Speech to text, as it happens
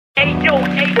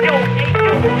BX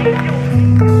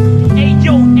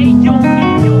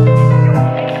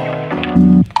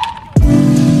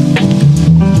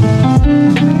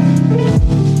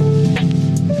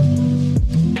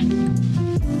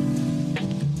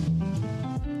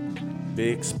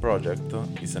Project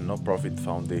is a no-profit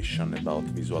foundation about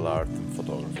visual art and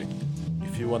photography.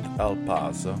 If you want to help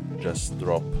us, just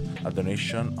drop a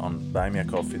donation on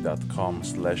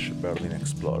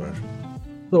buymeacoffee.com/BerlinExplorer.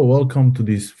 So welcome to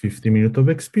this 50 minutes of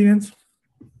experience.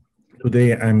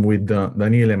 Today I'm with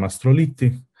Daniele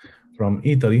Mastrolitti from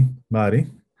Italy, Bari.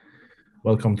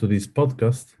 Welcome to this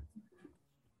podcast.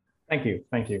 Thank you.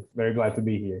 Very glad to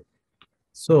be here.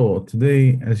 So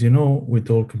today, as you know, we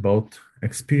talk about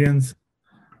experience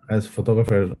as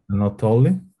photographer, not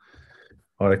only,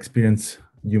 or experience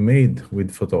you made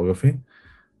with photography.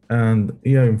 And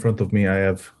here in front of me, I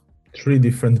have 3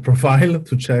 different profiles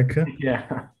to check.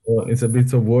 Yeah. So it's a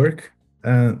bit of work.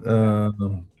 And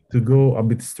to go a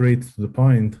bit straight to the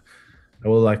point, I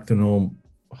would like to know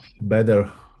better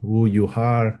who you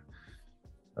are,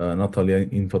 not only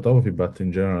in photography, but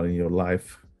in general in your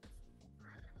life.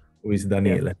 Who is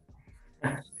Daniele?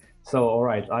 Yeah. So, all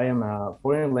right, I am a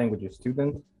foreign languages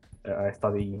student. I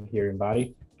study here in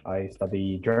Bari. I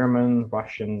study German,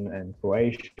 Russian, and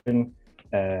Croatian.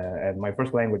 And my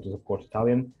first language is, of course,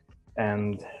 Italian.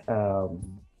 And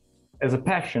as a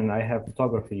passion, I have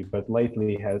photography, but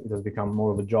lately it has become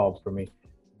more of a job for me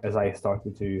as I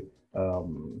started to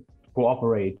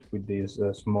cooperate with this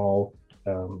small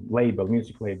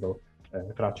music label,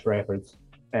 Crutch Records.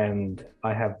 And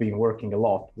I have been working a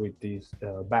lot with this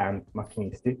band,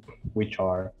 Macchinisti, which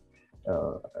are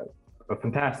a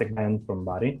fantastic band from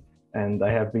Bari. And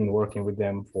I have been working with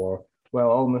them for,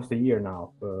 almost a year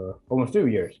now, almost 2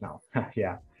 years now.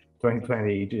 Yeah,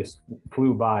 2020 just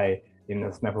flew by in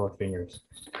a snap of fingers.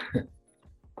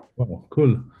 Oh,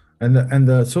 cool.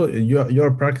 And so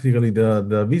you're practically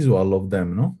the visual of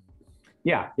them, no?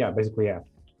 Yeah, basically, yeah.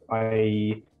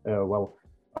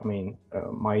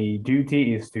 My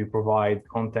duty is to provide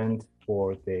content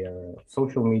for their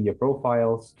social media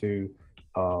profiles, to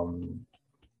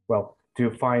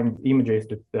find images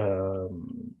that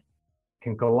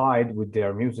can collide with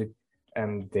their music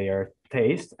and their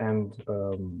taste, and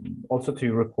also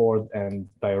to record and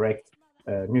direct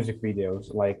music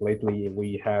videos. Like lately,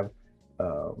 we have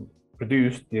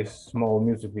produced this small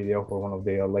music video for one of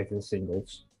their latest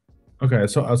singles. Okay,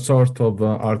 so a sort of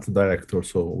art director,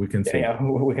 so we can say. Yeah,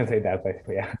 we can say that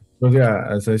basically, yeah. So yeah,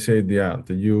 as I said,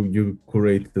 you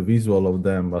curate the visual of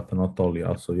them, but not only.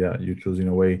 Also, you choose in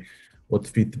a way what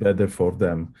fit better for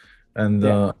them. And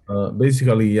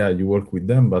basically, you work with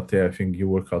them, but I think you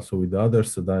work also with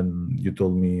others. So then you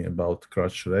told me about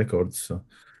Crutch Records.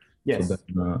 Yes. So then,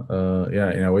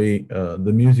 in a way,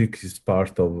 the music is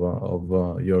part of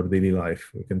your daily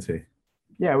life, we can say.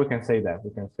 Yeah, we can say that.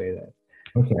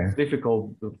 Okay. What's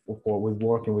difficult with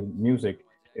working with music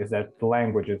is that the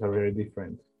languages are very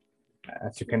different.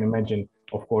 As you can imagine,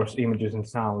 of course, images and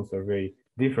sounds are very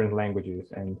different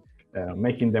languages, and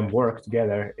making them work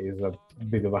together is a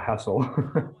bit of a hassle.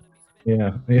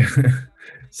 Yeah.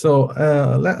 So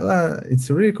it's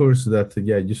really cool that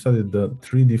you studied the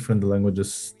 3 different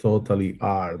languages totally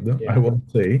hard. Yeah. I won't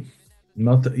say,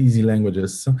 not easy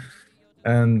languages.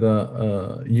 And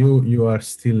you are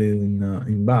still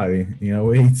in Bari. In a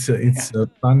way, it's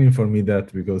funny for me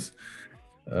that because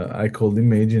I could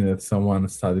imagine that someone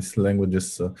studies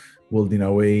languages would in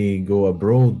a way go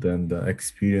abroad and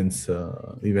experience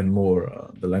even more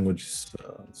the languages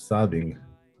studying.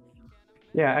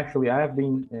 Yeah, actually, I have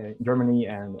been in Germany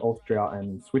and Austria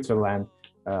and Switzerland.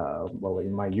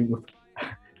 In my youth.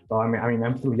 Well,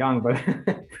 I'm still young, but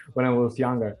when I was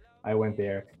younger, I went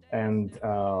there. And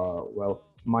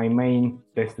my main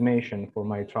destination for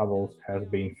my travels has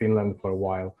been Finland for a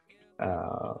while,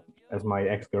 as my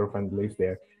ex-girlfriend lives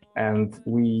there. And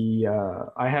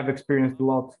I have experienced a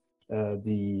lot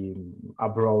the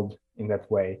abroad in that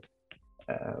way.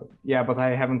 But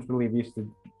I haven't really visited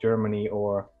Germany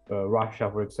or Russia,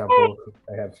 for example.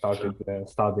 I have started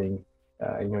studying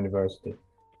in university.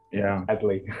 Yeah.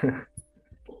 Sadly.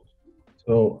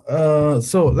 So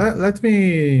let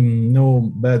me know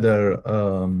better.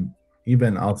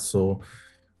 Even also,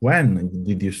 when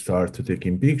did you start to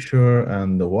taking picture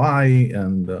and why?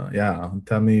 And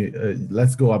tell me.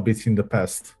 Let's go a bit in the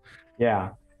past. Yeah.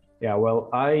 Well,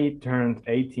 I turned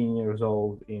 18 years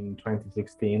old in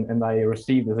 2016, and I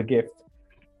received as a gift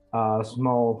a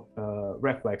small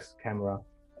reflex camera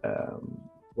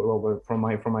from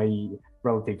my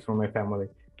relatives, from my family.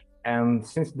 And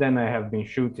since then, I have been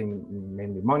shooting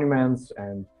mainly monuments,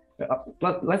 and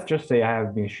let's just say I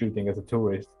have been shooting as a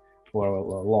tourist for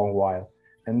a long while.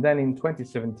 And then in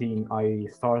 2017, I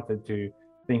started to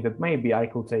think that maybe I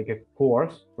could take a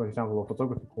course, for example, a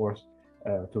photography course,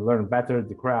 to learn better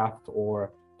the craft,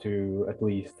 or to at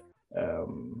least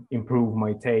improve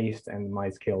my taste and my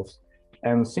skills.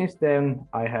 And since then,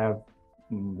 I have,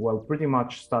 well, pretty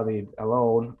much studied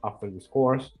alone after this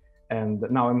course. And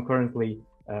now I'm currently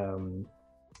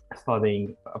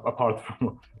studying, apart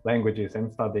from languages,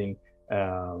 I'm studying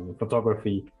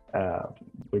photography.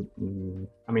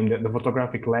 I mean, the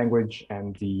photographic language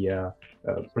and the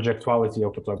projectuality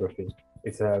of photography.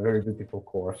 It's a very beautiful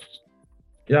course.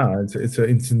 Yeah,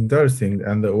 it's interesting.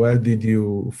 And where did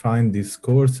you find this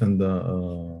course, and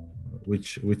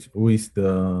who is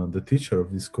the teacher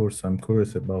of this course? I'm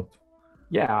curious about.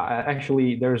 Yeah,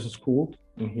 actually, there's a school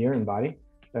in here in Bari,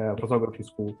 photography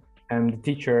school, and the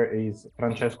teacher is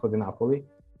Francesco De Napoli,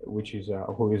 which is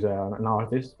who is an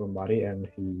artist from Bari, and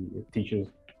he teaches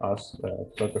us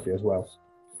photography as well.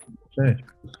 Okay.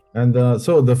 And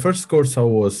so the first course, how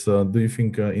was? Do you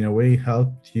think in a way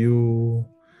helped you?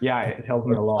 Yeah, it helped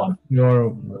me a lot.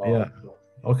 Yeah.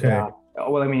 Okay. Yeah.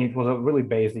 Well, I mean, it was a really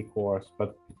basic course,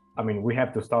 but I mean, we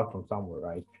have to start from somewhere,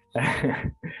 right?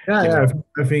 Yeah.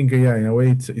 I think in a way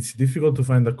it's difficult to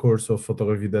find a course of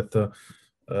photography that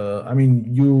I mean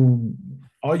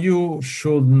you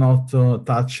should not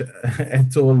touch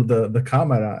at all the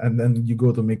camera, and then you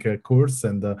go to make a course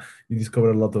and you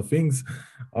discover a lot of things.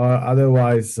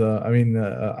 Otherwise, I mean,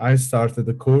 I started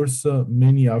the course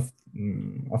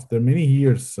after many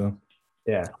years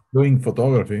doing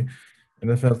photography,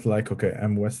 and I felt like, okay,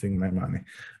 I'm wasting my money.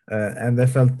 And I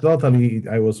felt totally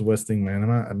I was wasting my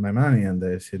money, and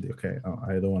I said, okay,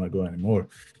 I don't want to go anymore.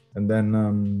 And then,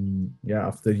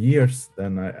 after years,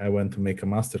 then I went to make a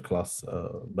master class.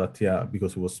 But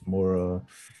because it was more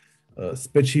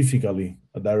specifically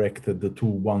directed to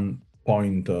one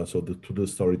point, to the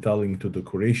storytelling, to the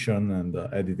curation and the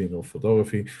editing of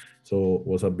photography. So it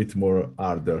was a bit more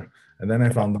harder. And then I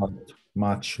found out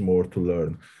much more to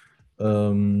learn.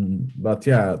 But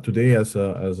today as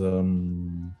a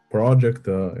project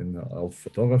of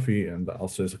photography, and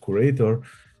also as a curator,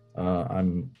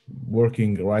 I'm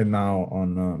working right now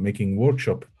on making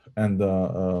workshop, and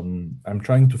I'm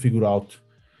trying to figure out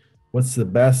what's the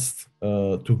best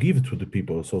to give to the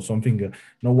people. So something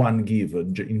no one give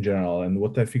in general. And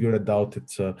what I figured out,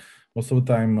 it's most of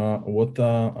the time what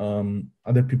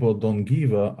other people don't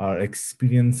give are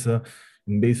experience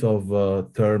in base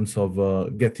of terms of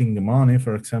getting the money,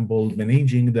 for example,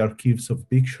 managing the archives of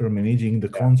picture, managing the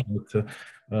content,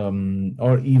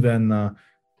 or even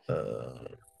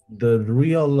the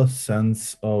real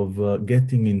sense of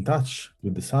getting in touch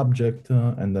with the subject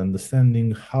and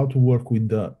understanding how to work with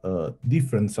the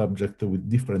different subject with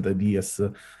different ideas,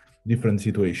 different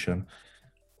situation.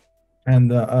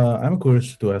 And I'm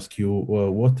curious to ask you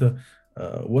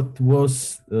what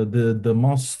was the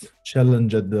most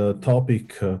challenged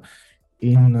topic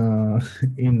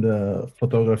in the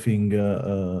photographing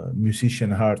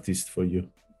musician artist for you?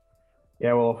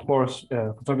 Yeah, well, of course,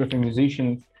 photographing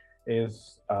musicians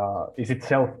is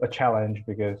itself a challenge,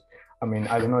 because I mean,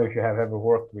 I don't know if you have ever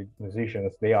worked with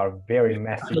musicians. They are very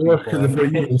messy people.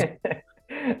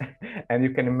 And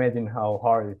you can imagine how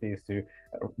hard it is to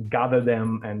gather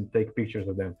them and take pictures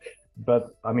of them.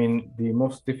 But I mean, the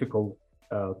most difficult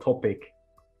topic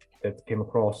that came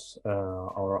across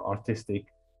our artistic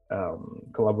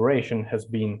collaboration has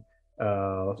been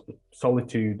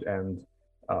solitude and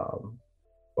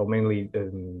well, mainly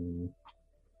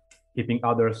keeping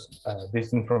others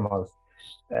distant from us.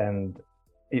 And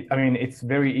I mean, it's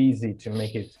very easy to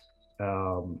make it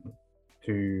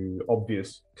too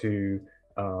obvious, too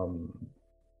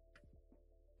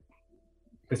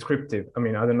descriptive. I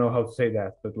mean, I don't know how to say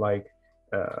that, but like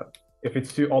if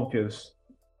it's too obvious,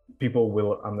 people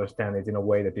will understand it in a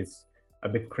way that is a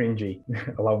bit cringy,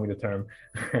 allow me the term.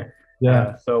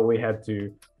 So we had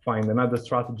to find another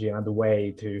strategy, another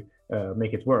way to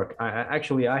make it work.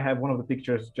 I have one of the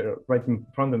pictures right in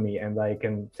front of me, and I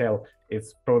can tell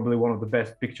it's probably one of the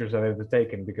best pictures I've ever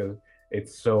taken, because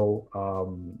it's so,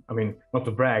 I mean, not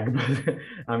to brag, but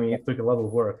I mean, it took a lot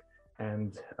of work,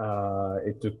 and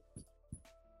it took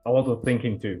a lot of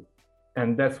thinking too.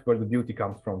 And that's where the beauty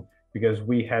comes from, because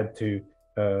we had to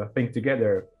think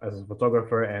together as a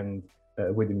photographer and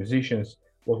with the musicians,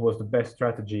 what was the best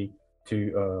strategy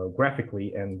to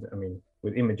graphically, and I mean,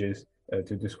 with images,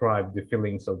 to describe the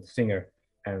feelings of the singer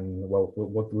and what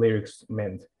the lyrics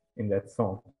meant in that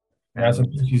song. Yes,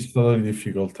 it's totally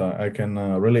difficult. I can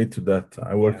relate to that.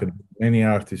 I work with many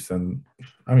artists, and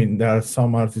I mean, there are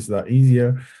some artists that are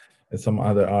easier, and some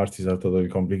other artists are totally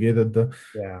complicated.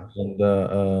 Yeah. And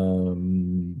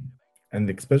And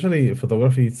especially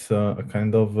photography, it's a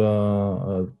kind of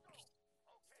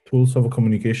tools of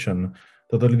communication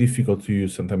totally difficult to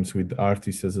use sometimes with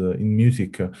artists as in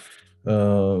music.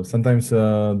 Sometimes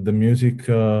the music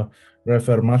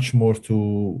refer much more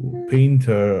to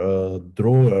painter,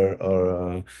 drawer,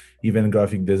 or even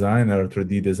graphic designer,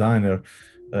 3D designer.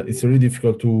 It's really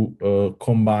difficult to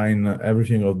combine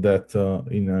everything of that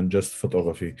in just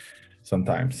photography.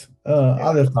 Sometimes,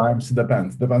 other times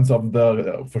depends of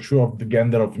the for sure of the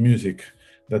gender of music.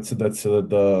 That's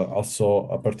the also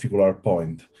a particular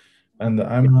point. And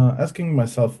I'm asking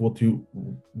myself, what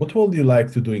would you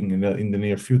like to doing in the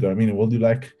near future? I mean, would you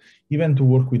like even to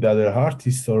work with other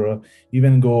artists, or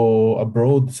even go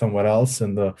abroad somewhere else?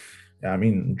 And I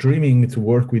mean, dreaming to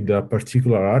work with a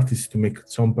particular artist to make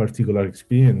some particular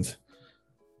experience.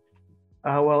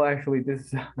 Well, actually,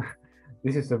 this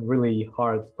this is a really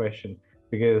hard question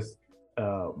because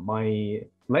my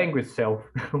language self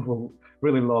will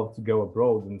really love to go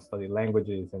abroad and study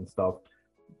languages and stuff,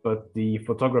 but the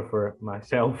photographer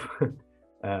myself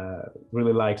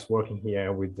really likes working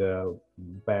here with the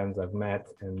bands I've met,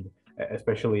 and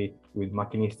especially with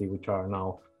Macchinisti, which are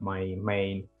now my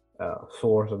main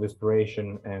source of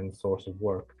inspiration and source of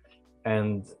work.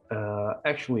 And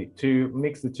actually, to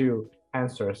mix the two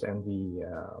answers and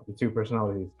the two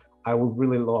personalities, I would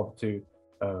really love to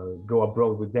go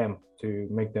abroad with them to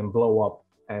make them blow up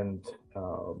and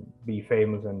be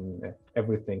famous and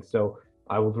everything. So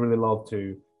I would really love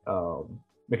to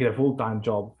make it a full-time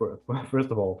job for,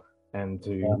 first of all, and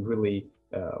to Yeah. really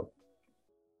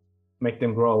make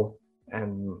them grow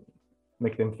and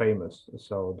make them famous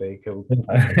so they could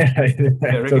the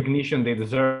So recognition they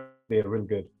deserve. They're real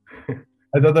good.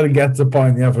 I totally get the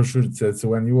point. Yeah, for sure. It's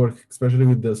when you work, especially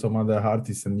with some other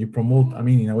artists, and you promote. I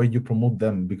mean, in a way, you promote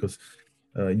them because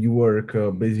you work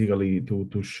basically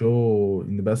to show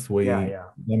in the best Yeah, way yeah,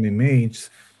 them image.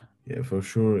 Yeah, for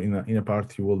sure. In a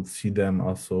part, you will see them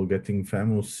also getting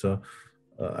famous,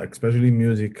 especially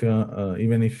music.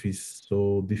 Even if it's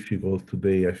so difficult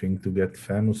today, I think to get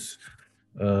famous.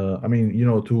 I mean,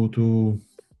 to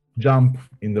jump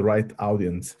in the right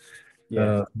audience.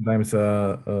 yes, Sometimes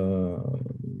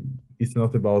it's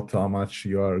not about how much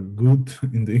you are good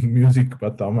in doing music,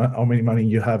 but how many money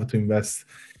you have to invest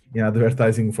in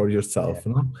advertising for yeah. yourself.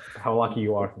 No? How lucky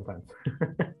you are sometimes.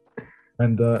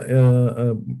 And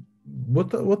what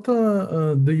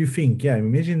do you think? Yeah,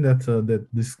 imagine that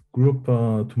this group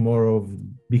tomorrow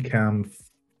become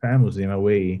famous in a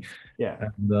way, Yeah,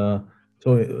 and so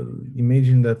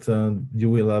imagine that you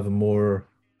will have more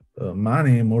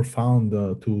money, more fund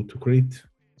to create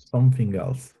something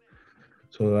else.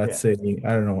 So let's yeah. say,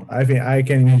 I don't know. I think I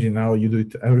can imagine how you do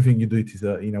it. Everything you do it is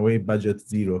in a way budget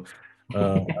zero. I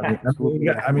mean, I mean, Absolutely,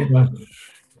 yeah, yeah. I mean,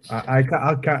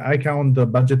 I count the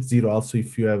budget zero also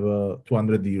if you have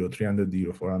 200 euro, 300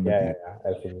 euro, 400 Yeah, euro. yeah, yeah,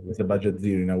 absolutely. It's a budget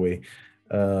zero in a way.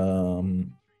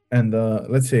 And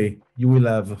let's say you will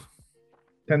have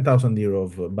 10,000 euro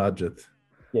of budget.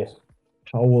 Yes.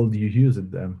 How will you use it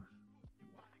then?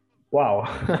 Wow.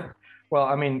 Well,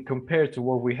 I mean, compared to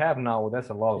what we have now, that's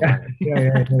a lot of Yeah, money.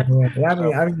 yeah.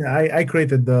 So, I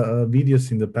created the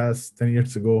videos in the past 10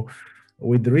 years ago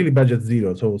with really budget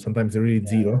zero. So sometimes really yeah,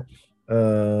 zero.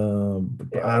 Uh,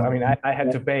 yeah. I and mean, I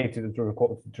had to pay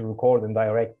to record and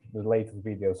direct the latest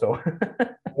video. So,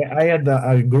 I had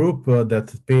a group that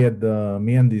paid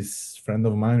me and this friend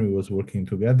of mine. We was working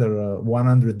together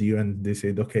 100 euro, and they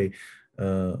said, "Okay,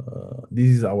 this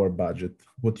is our budget.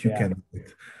 What you yeah, can do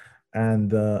it."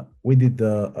 And we did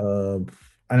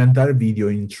an entire video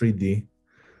in 3D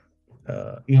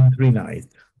in 3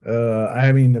 nights.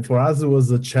 I mean, for us, it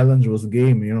was a challenge, was a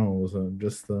game, it was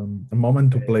just a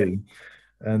moment to play.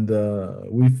 And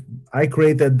I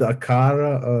created a car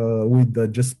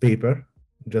with just paper,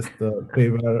 just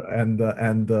paper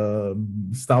and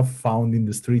stuff found in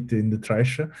the street in the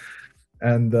trash.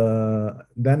 And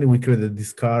then we created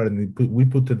this car, and we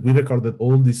recorded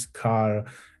all this car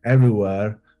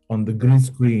everywhere on the green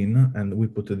screen, and we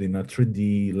put it in a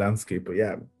 3D landscape.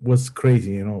 Yeah, it was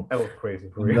crazy. that was crazy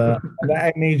for And, real. and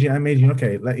I imagine,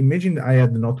 okay, like imagine I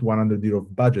had not 100 euro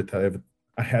of budget.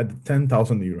 I had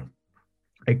 10,000 euro.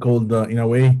 I could, in a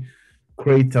way,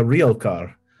 create a real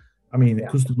car. I mean, Yeah,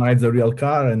 customize the real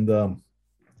car and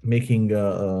making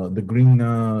the green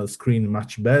screen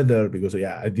much better, because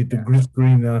yeah, I did the yeah, green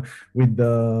screen with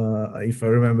the, if I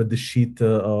remember, the sheet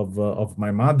of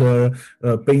my mother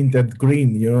painted green.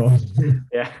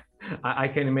 yeah. I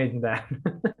can imagine that.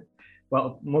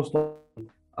 Well, most likely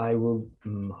I will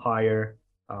hire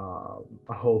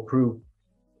a whole crew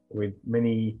with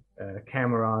many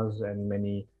cameras and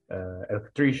many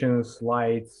electricians,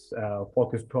 lights,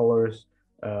 focus pullers,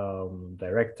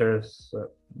 directors,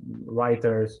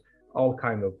 writers, all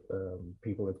kind of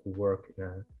people that will work in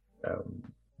a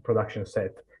production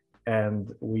set,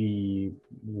 and we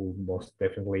will most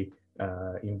definitely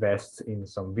invest in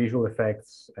some visual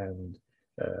effects and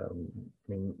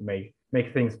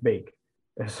make things big.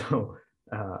 So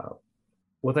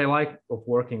what I like of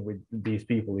working with these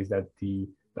people is that the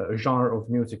genre of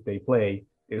music they play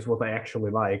is what I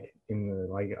actually like in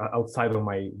like outside of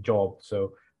my job.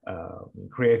 So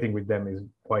creating with them is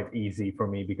quite easy for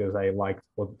me because I like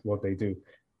what they do,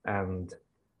 and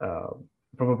uh,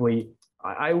 probably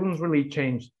I wouldn't really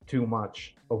change too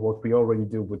much of what we already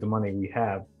do with the money we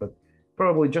have, but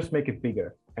probably just make it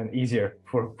bigger and easier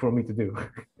for me to do,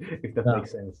 if that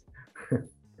makes sense.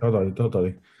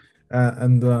 Totally.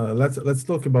 And let's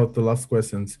talk about the last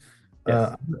questions.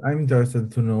 Yes. I'm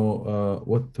interested to know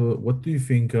what do you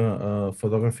think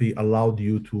photography allowed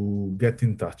you to get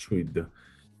in touch with?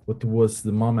 What was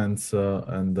the moments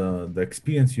and the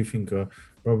experience you think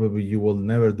probably you will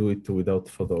never do it without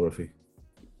photography?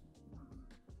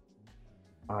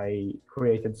 I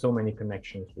created so many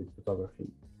connections with photography,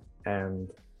 and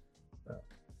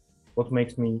what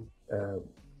makes me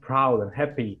proud and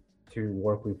happy to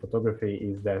work with photography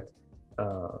is that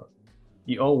uh,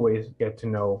 you always get to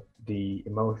know the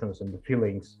emotions and the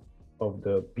feelings of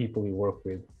the people you work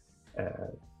with.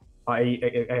 Uh,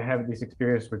 I have this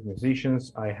experience with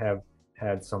musicians. I have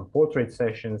had some portrait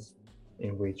sessions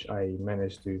in which I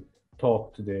managed to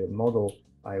talk to the model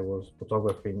I was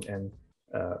photographing and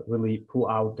really pull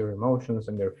out their emotions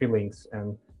and their feelings.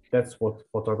 And that's what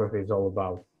photography is all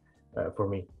about for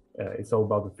me. It's all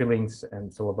about the feelings and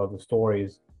it's all about the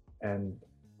stories. And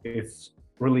it's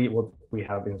really what we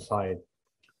have inside.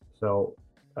 So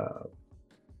uh,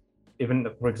 even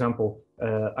for example,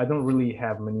 I don't really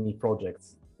have many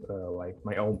projects like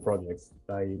my own projects.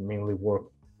 I mainly work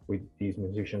with these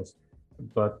musicians,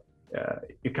 but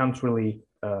you can't really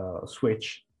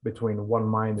switch between one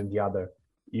mind and the other.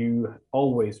 You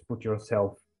always put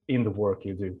yourself in the work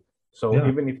you do. So Yeah.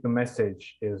 even if the message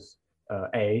is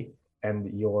A and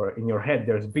in your head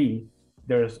there's B,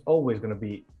 there's always going to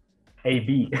be A B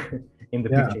in the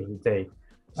Yeah. pictures you take.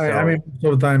 I mean, So most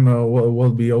of the time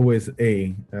will be always A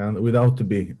and without the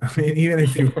B. I mean, even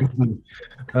if you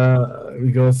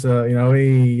because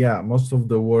yeah, most of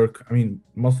the work. I mean,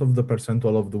 most of the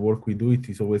percentile of the work we do it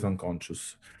is always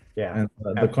unconscious, yeah, and the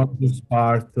absolutely. conscious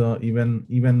part,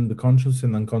 even the conscious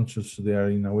and unconscious, they are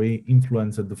in a way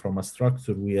influenced from a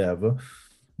structure we have.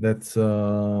 That's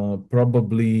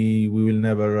probably we will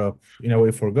never, in a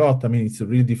way, forgot. I mean, it's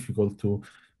really difficult to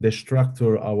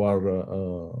destructure our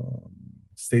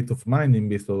state of mind in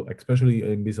base of, especially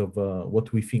in base of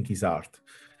what we think is art,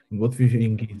 and what we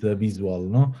think is visual,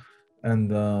 no?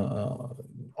 And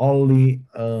only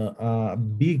a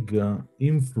big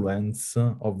influence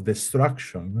of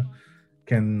destruction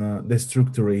can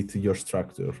destructurate your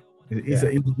structure. Yeah.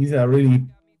 It is a really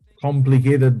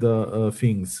complicated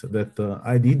things that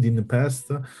I did in the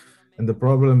past, and the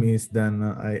problem is then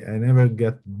I never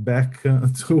get back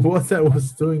to what I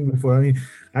was doing before. I mean,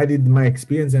 I did my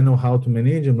experience, I know how to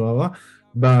manage and blah blah,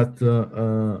 but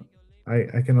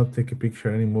I cannot take a picture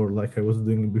anymore like I was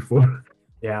doing before.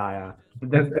 Yeah, yeah.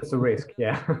 And That's a risk.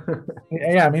 Yeah.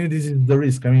 yeah, I mean, this is the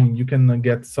risk. I mean, you can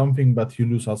get something, but you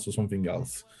lose also something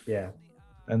else. Yeah.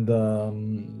 And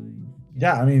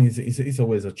yeah, I mean, it's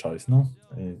always a choice, no?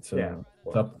 Yeah. Of It's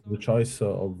course. up to the choice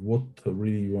of what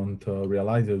really you want to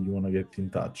realize or you want to get in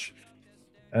touch.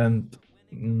 And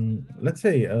let's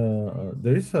say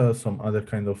there is some other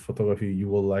kind of photography you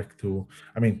would like to.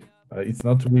 I mean, it's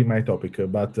not really my topic,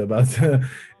 but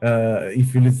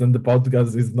if you listen to the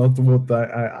podcast, it's not what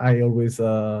I always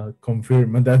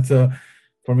confirm that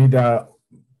for me there are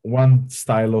one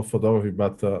style of photography,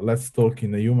 but let's talk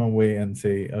in a human way and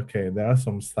say, okay, there are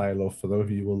some style of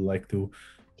photography you would like to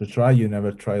try. You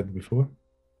never tried before.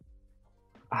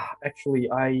 Actually,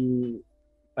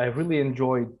 I really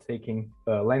enjoyed taking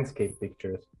landscape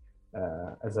pictures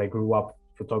as I grew up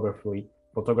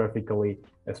photographically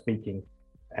speaking.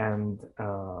 And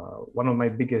one of my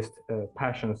biggest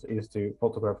passions is to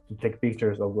photograph, to take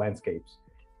pictures of landscapes.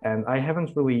 And I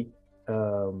haven't really,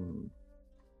 um,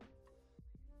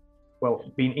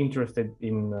 been interested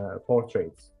in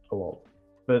portraits a lot.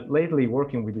 But lately,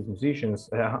 working with these musicians,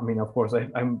 I mean, of course,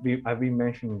 I've been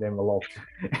mentioning them a lot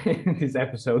in this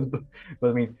episode, but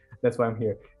I mean, that's why I'm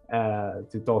here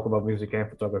to talk about music and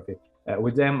photography.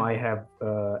 With them, I have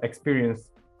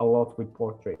experienced a lot with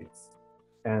portraits,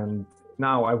 and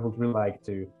now I would really like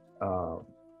to, uh,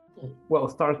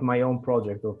 start my own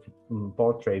project of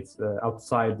portraits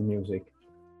outside the music.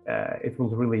 It will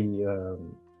really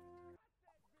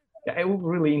it would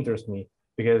really interest me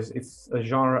because it's a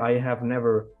genre I have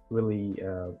never really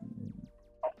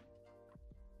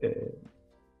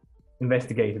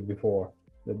investigated before.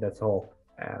 That's all.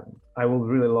 And I would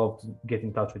really love to get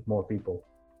in touch with more people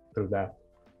through that.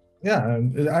 Yeah,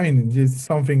 I mean, it's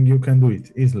something you can do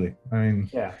it easily. I mean,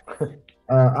 Yeah.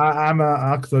 I'm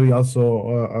actually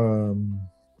also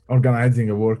organizing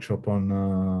a workshop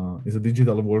on, it's a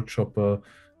digital workshop,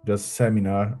 just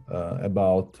seminar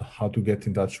about how to get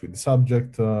in touch with the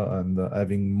subject and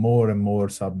having more and more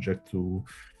subject to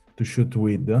shoot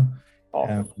with.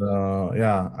 Awesome. And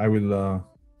yeah, I will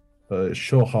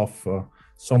show off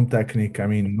some technique. I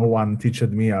mean, no one teached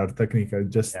me our technique. I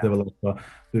just developed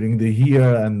during the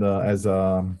year, and as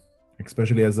a,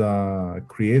 especially as a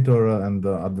creator and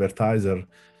advertiser,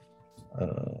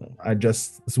 I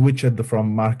just switched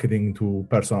from marketing to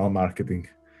personal marketing.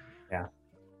 Yeah.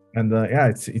 And yeah,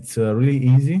 it's really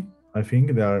easy. I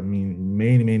think there are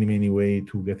many ways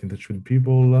to get in touch with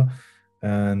people,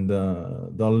 and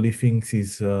the only thing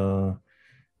is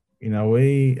in a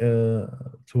way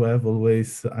to have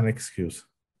always an excuse.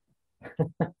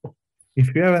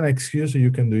 If you have an excuse,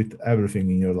 you can do it everything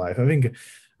in your life. I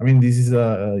mean, this is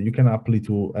you can apply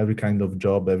to every kind of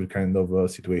job, every kind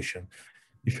of situation.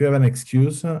 If you have an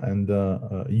excuse and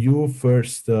you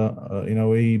first, in a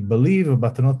way, believe,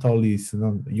 but not only,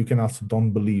 you can also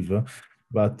don't believe,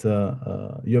 but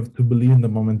you have to believe in the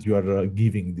moment you are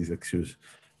giving this excuse.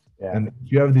 Yeah. And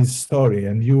you have this story,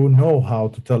 and you know how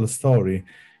to tell a story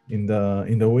in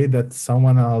the way that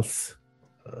someone else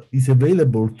is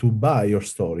available to buy your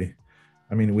story.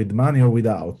 I mean, with money or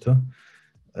without,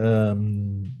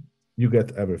 you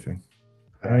get everything.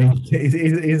 I mean,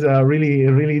 it's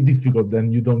really difficult.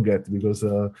 Then you don't get, because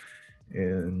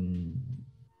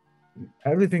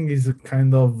everything is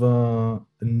kind of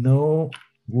know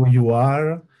who you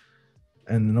are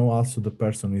and know also the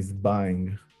person is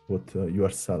buying what you are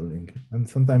selling. And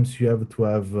sometimes you have to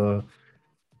have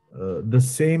the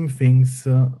same things,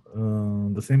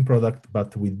 the same product,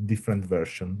 but with different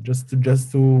version, just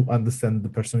to understand the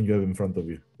person you have in front of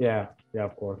you. Yeah,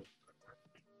 of course.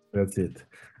 That's it.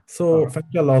 So thank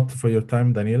you a lot for your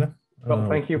time, Daniele. Well,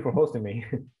 thank you for hosting me.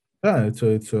 Yeah,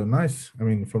 it's nice. I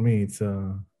mean, for me, it's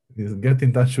get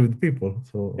in touch with people.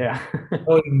 So yeah,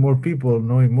 knowing more people,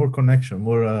 knowing more connection,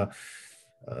 more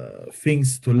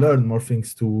things to learn, more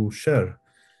things to share.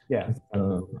 Yeah,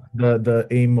 the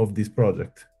aim of this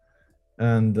project.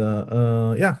 And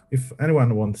yeah, if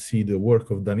anyone wants to see the work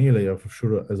of Daniele, for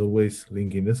sure, as always,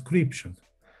 link in the description.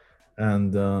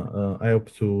 And I hope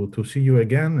to see you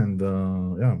again, and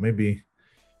yeah, maybe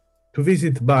to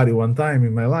visit Bari one time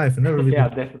in my life. Never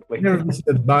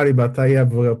visited Bari, but I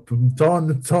have a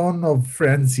ton of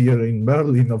friends here in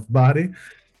Berlin of Bari.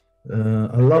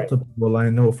 A lot of people I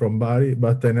know from Bari,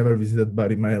 but I never visited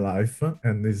Bari in my life,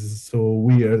 and this is so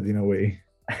weird in a way.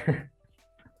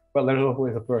 Well, there's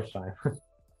always a first time.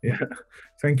 Yeah.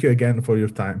 Thank you again for your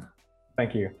time.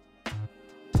 Thank you.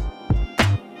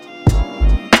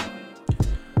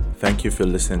 Thank you for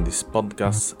listening to this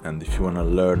podcast, and if you want to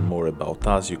learn more about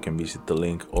us, you can visit the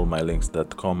link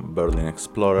allmylinks.com, Berlin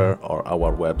Explorer, or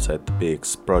our website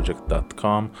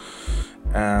bxproject.com.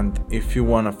 And if you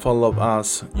want to follow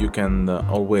us, you can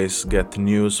always get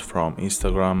news from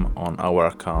Instagram on our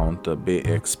account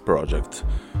bxproject.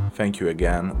 Thank you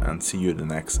again, and see you in the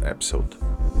next episode.